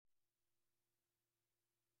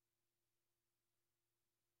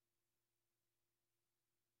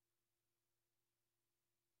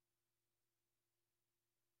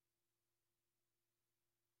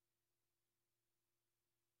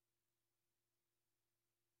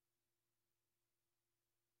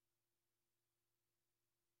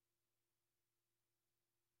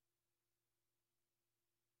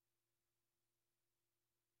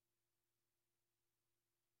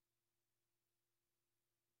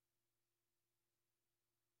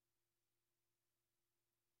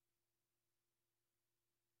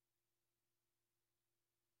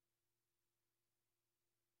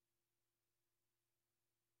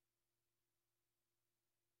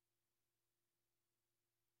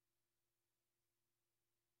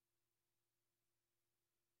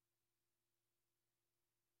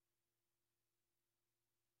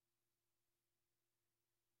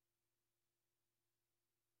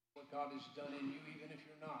God has done in you, even if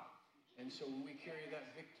you're not. And so when we carry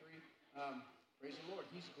that victory, praise the Lord,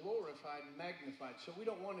 he's glorified and magnified. So we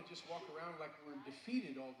don't want to just walk around like we're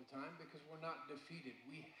defeated all the time, because we're not defeated.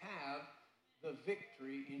 We have the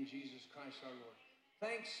victory in Jesus Christ our Lord.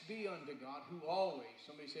 Thanks be unto God who always,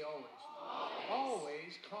 somebody say always,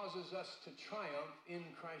 always causes us to triumph in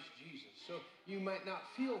Christ Jesus. So you might not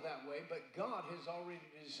feel that way, but God has already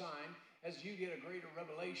designed, as you get a greater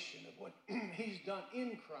revelation of what he's done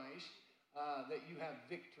in Christ, that you have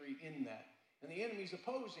victory in that. And the enemy's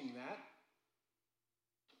opposing that.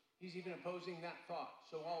 He's even opposing that thought.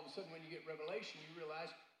 So all of a sudden when you get revelation, you realize,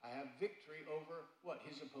 I have victory over what?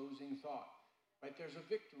 His opposing thought. Right? There's a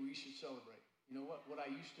victory we should celebrate. You know what? What I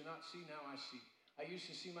used to not see, now I see. I used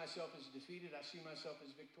to see myself as defeated. I see myself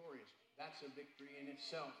as victorious. That's a victory in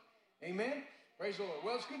itself. Amen? Praise the Lord.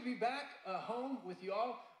 Well, it's good to be back home with you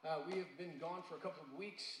all. We have been gone for a couple of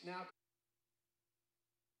weeks now.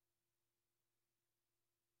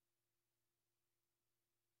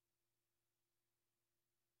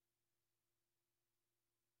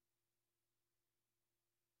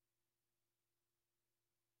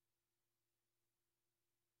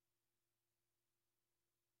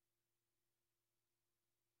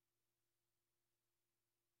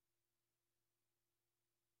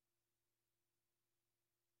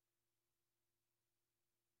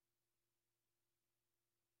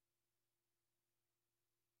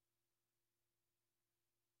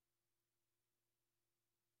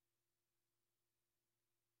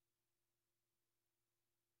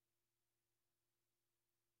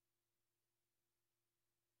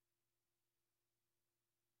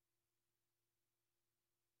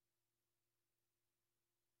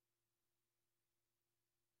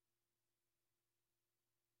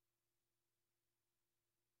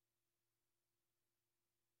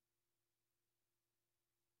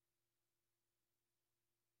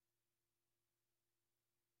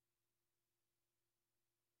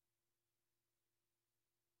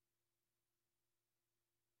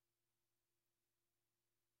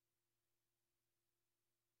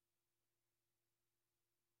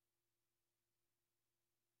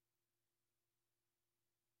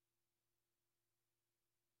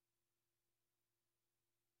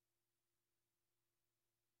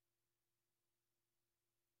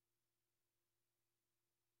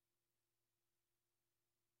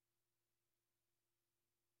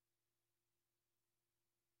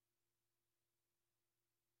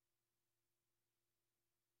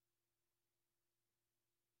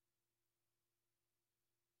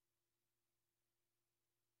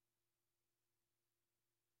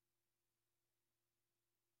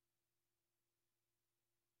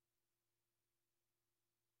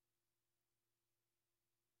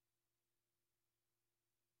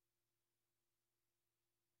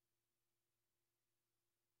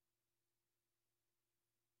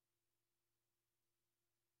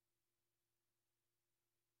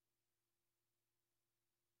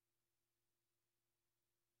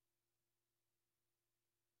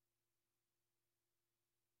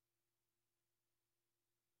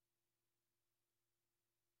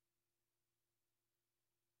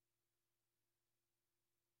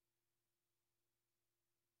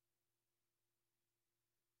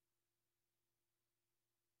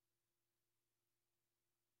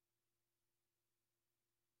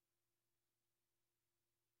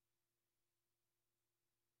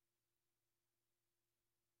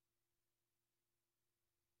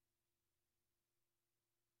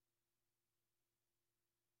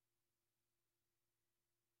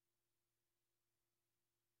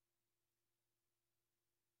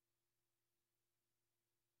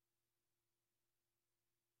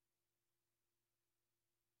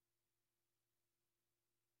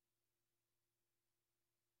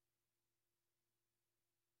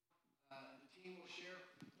 The team will share.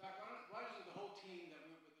 In fact, why doesn't the whole team that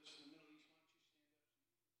went with us in the Middle East,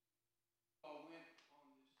 why don't you stand up? All went on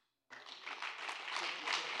this trip.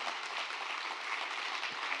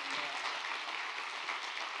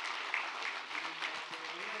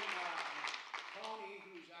 Tony,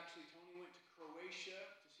 Tony went to Croatia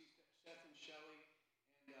to see Seth and Shelley,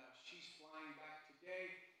 and she's flying back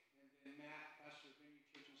today. And then Matt, pastor of Vineyard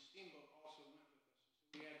Church and Steamboat, also went with us.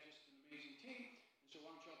 So we had just an amazing team. And so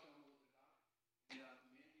why don't y'all tell them a little bit about it?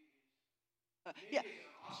 And Mindy is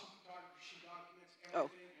an awesome photographer. She documents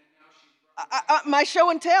everything, and now she's my show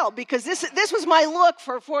and tell, because this was my look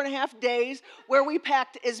for 4.5 days, where we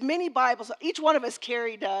packed as many Bibles. Each one of us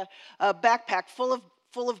carried a backpack full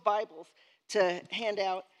of Bibles to hand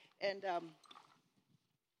out, and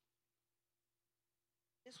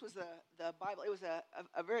this was the Bible. It was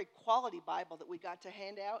a very quality Bible that we got to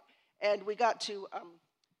hand out, and we got to.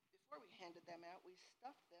 Before before we handed them out, we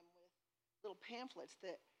stuffed them with little pamphlets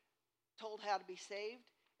that told how to be saved,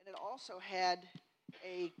 and it also had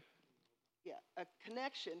a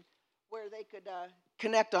connection where they could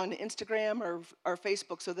connect on Instagram or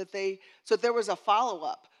Facebook, so that there was a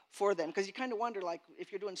follow-up for them, because you kind of wonder, like,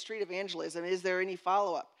 if you're doing street evangelism, is there any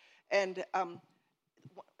follow-up? And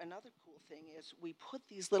another cool thing is we put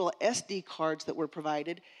these little SD cards that were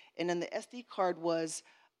provided, and then the SD card was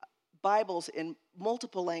Bibles in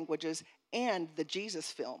multiple languages and the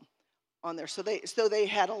Jesus film on there. So they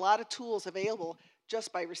had a lot of tools available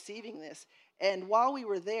just by receiving this. And while we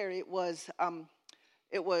were there, it was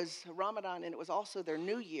Ramadan, and it was also their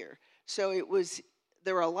New Year. So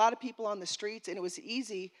there were a lot of people on the streets, and it was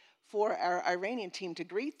easy for our Iranian team to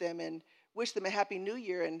greet them and wish them a Happy New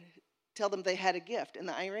Year and tell them they had a gift. And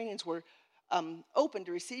the Iranians were open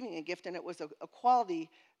to receiving a gift, and it was a quality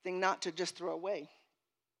thing not to just throw away.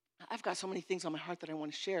 I've got so many things on my heart that I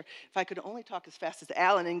want to share. If I could only talk as fast as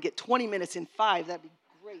Alan and get 20 minutes in 5, that'd be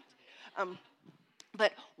great.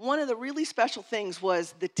 But one of the really special things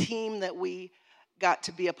was the team that we got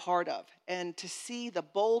to be a part of, and to see the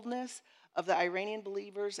boldness of the Iranian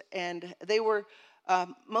believers. And they were,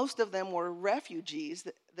 most of them were refugees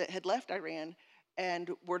that had left Iran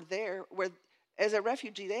and were there, where as a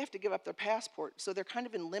refugee, they have to give up their passport. So they're kind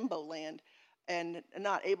of in limbo land and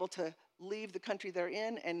not able to leave the country they're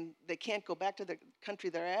in, and they can't go back to the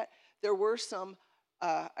country they're at. There were some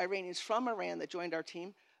Iranians from Iran that joined our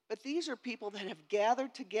team, but these are people that have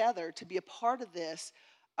gathered together to be a part of this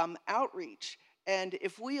outreach. And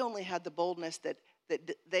if we only had the boldness that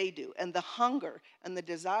they do, and the hunger and the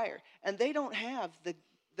desire, and they don't have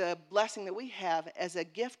the blessing that we have as a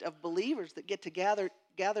gift of believers that get to gather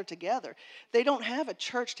together. They don't have a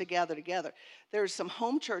church to gather together. There's some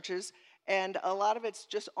home churches, and a lot of it's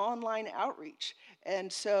just online outreach.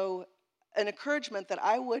 And so an encouragement that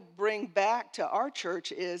I would bring back to our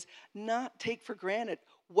church is not take for granted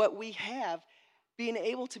what we have, being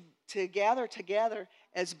able to gather together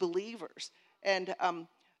as believers. And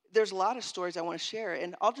there's a lot of stories I want to share,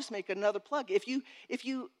 and I'll just make another plug. If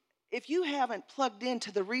you haven't plugged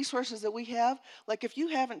into the resources that we have, like if you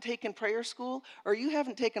haven't taken prayer school or you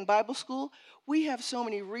haven't taken Bible school, we have so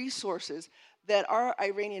many resources that our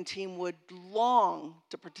Iranian team would long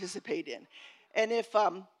to participate in. And if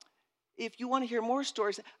you want to hear more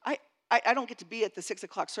stories, I don't get to be at the 6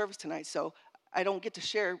 o'clock service tonight, so I don't get to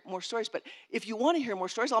share more stories. But if you want to hear more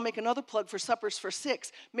stories, I'll make another plug for Suppers for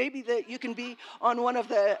 6. Maybe that you can be on one of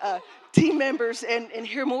the team members and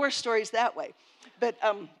hear more stories that way. But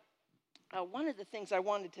one of the things I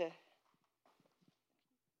wanted to...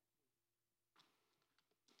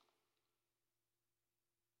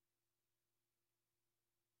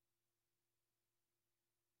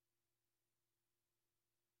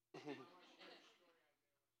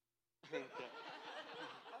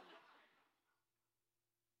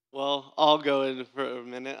 Well, I'll go in for a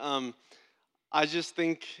minute. I just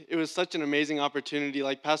think it was such an amazing opportunity.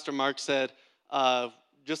 Like Pastor Mark said,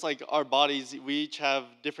 just like our bodies, we each have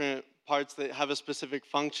different parts that have a specific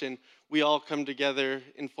function. We all come together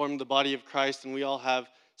and form the body of Christ, and we all have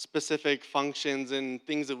specific functions and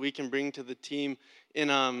things that we can bring to the team.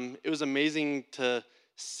 And it was amazing to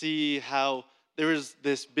see how there was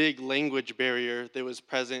this big language barrier that was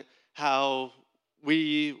present, how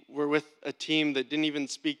we were with a team that didn't even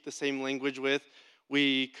speak the same language with.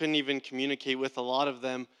 We couldn't even communicate with a lot of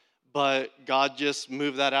them, but God just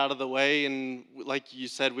moved that out of the way. And like you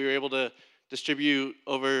said, we were able to distribute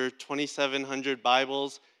over 2,700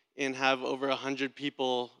 Bibles and have over 100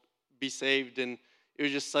 people be saved. And it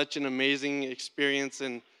was just such an amazing experience.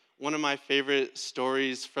 And one of my favorite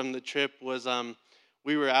stories from the trip was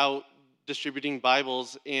we were out distributing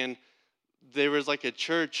Bibles, and there was like a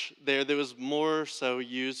church there that was more so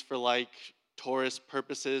used for like tourist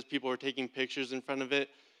purposes. People were taking pictures in front of it.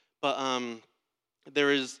 But there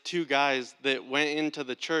was 2 guys that went into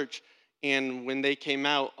the church, and when they came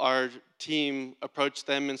out, our team approached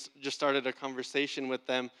them and just started a conversation with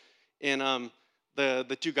them. And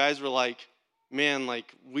the 2 guys were like, man,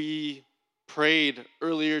 like we prayed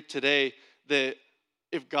earlier today that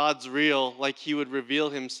if God's real, like he would reveal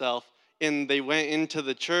himself. And they went into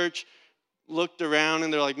the church, looked around,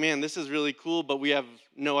 and they're like, man, this is really cool, but we have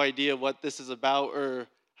no idea what this is about or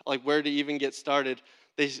like where to even get started.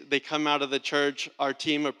 They come out of the church, our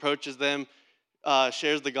team approaches them,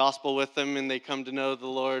 shares the gospel with them, and they come to know the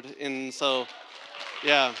Lord. And so,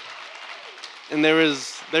 yeah. And there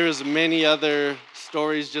was many other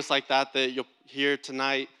stories just like that you'll hear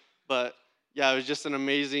tonight. But yeah, it was just an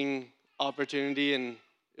amazing opportunity, and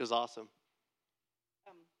it was awesome.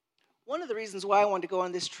 One of the reasons why I wanted to go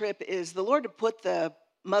on this trip is the Lord had put the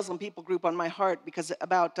Muslim people group on my heart because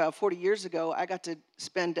about 40 years ago, I got to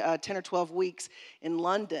spend 10 or 12 weeks in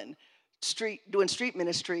London doing street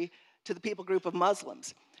ministry to the people group of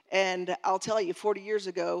Muslims. And I'll tell you, 40 years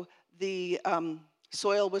ago, the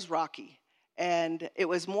soil was rocky. And it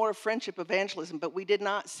was more friendship evangelism, but we did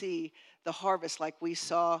not see the harvest like we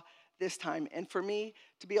saw this time. And for me,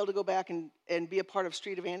 to be able to go back and be a part of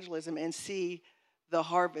street evangelism and see the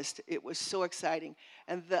harvest, it was so exciting.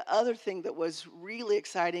 And the other thing that was really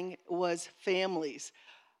exciting was families.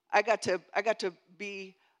 I got to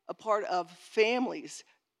be a part of families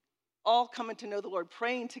all coming to know the Lord,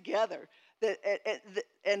 praying together,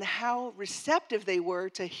 and how receptive they were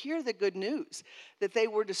to hear the good news, that they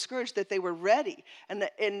were discouraged, that they were ready. And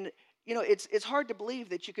you know, it's hard to believe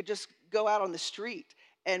that you could just go out on the street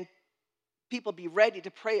and people be ready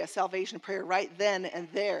to pray a salvation prayer right then and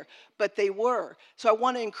there, but they were. So I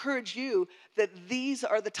want to encourage you that these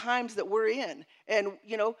are the times that we're in. And,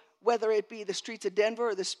 you know, whether it be the streets of Denver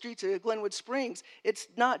or the streets of Glenwood Springs, it's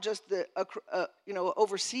not just you know,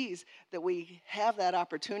 overseas that we have that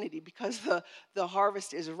opportunity, because the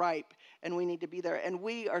harvest is ripe and we need to be there. And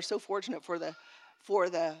we are so fortunate for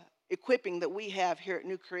the equipping that we have here at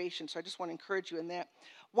New Creation. So I just want to encourage you in that.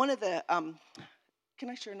 One of the, can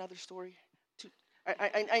I share another story?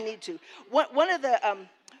 I need to. One of the,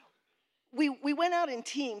 we went out in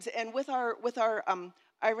teams, and with our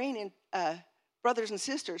Iranian brothers and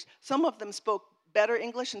sisters, some of them spoke better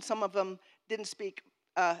English and some of them didn't speak.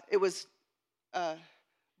 It was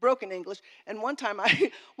broken English. And one time,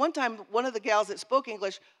 one of the gals that spoke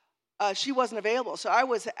English, she wasn't available, so I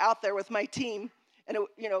was out there with my team, and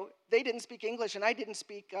you know, they didn't speak English and I didn't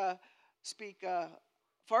speak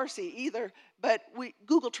Farsi either, but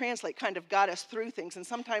Google Translate kind of got us through things, and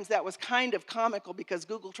sometimes that was kind of comical because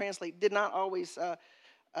Google Translate did not always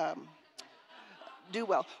do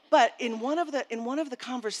well. But in one of the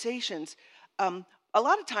conversations, a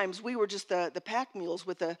lot of times we were just the pack mules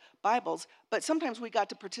with the Bibles, but sometimes we got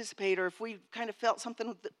to participate, or if we kind of felt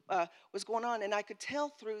something was going on, and I could tell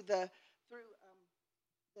through the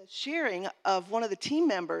sharing of one of the team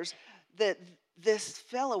members that this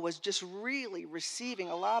fellow was just really receiving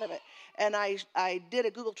a lot of it. And I did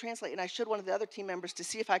a Google Translate, and I showed one of the other team members to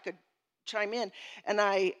see if I could chime in. And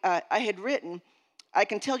I had written, "I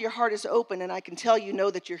can tell your heart is open, and I can tell you know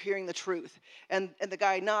that you're hearing the truth." And the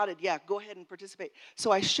guy nodded, "Yeah, go ahead and participate."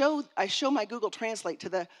 So I show my Google Translate to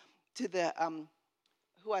the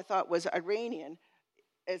who I thought was Iranian,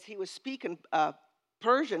 as he was speaking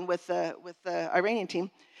Persian with the Iranian team,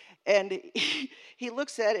 and he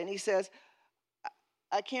looks at it and he says,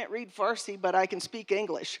 "I can't read Farsi, but I can speak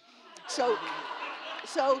English." So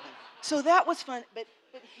that was fun. But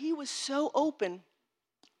he was so open,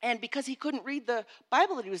 and because he couldn't read the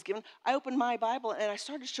Bible that he was given, I opened my Bible and I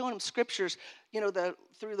started showing him scriptures, you know,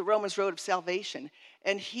 through the Romans road of salvation.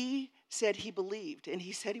 And he said he believed, and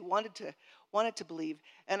he said he wanted to believe.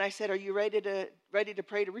 And I said, "Are you ready to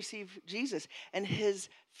pray to receive Jesus?" And his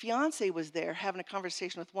fiance was there having a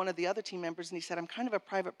conversation with one of the other team members, and he said, "I'm kind of a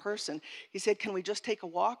private person." He said, "Can we just take a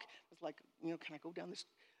walk?" I was like, you know, "Can I go down this?"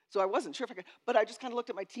 So I wasn't sure if I could, but I just kind of looked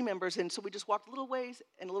at my team members, and so we just walked a little ways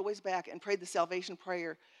and a little ways back and prayed the salvation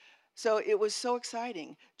prayer. So it was so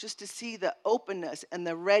exciting just to see the openness and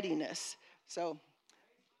the readiness. So.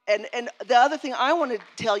 And the other thing I want to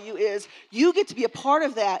tell you is you get to be a part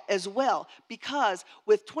of that as well, because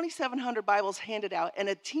with 2,700 Bibles handed out, and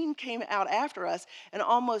a team came out after us, and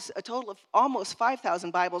a total of almost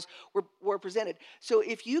 5,000 Bibles were presented. So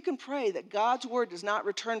if you can pray that God's word does not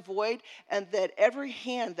return void, and that every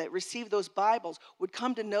hand that received those Bibles would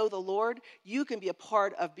come to know the Lord, you can be a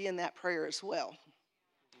part of being that prayer as well.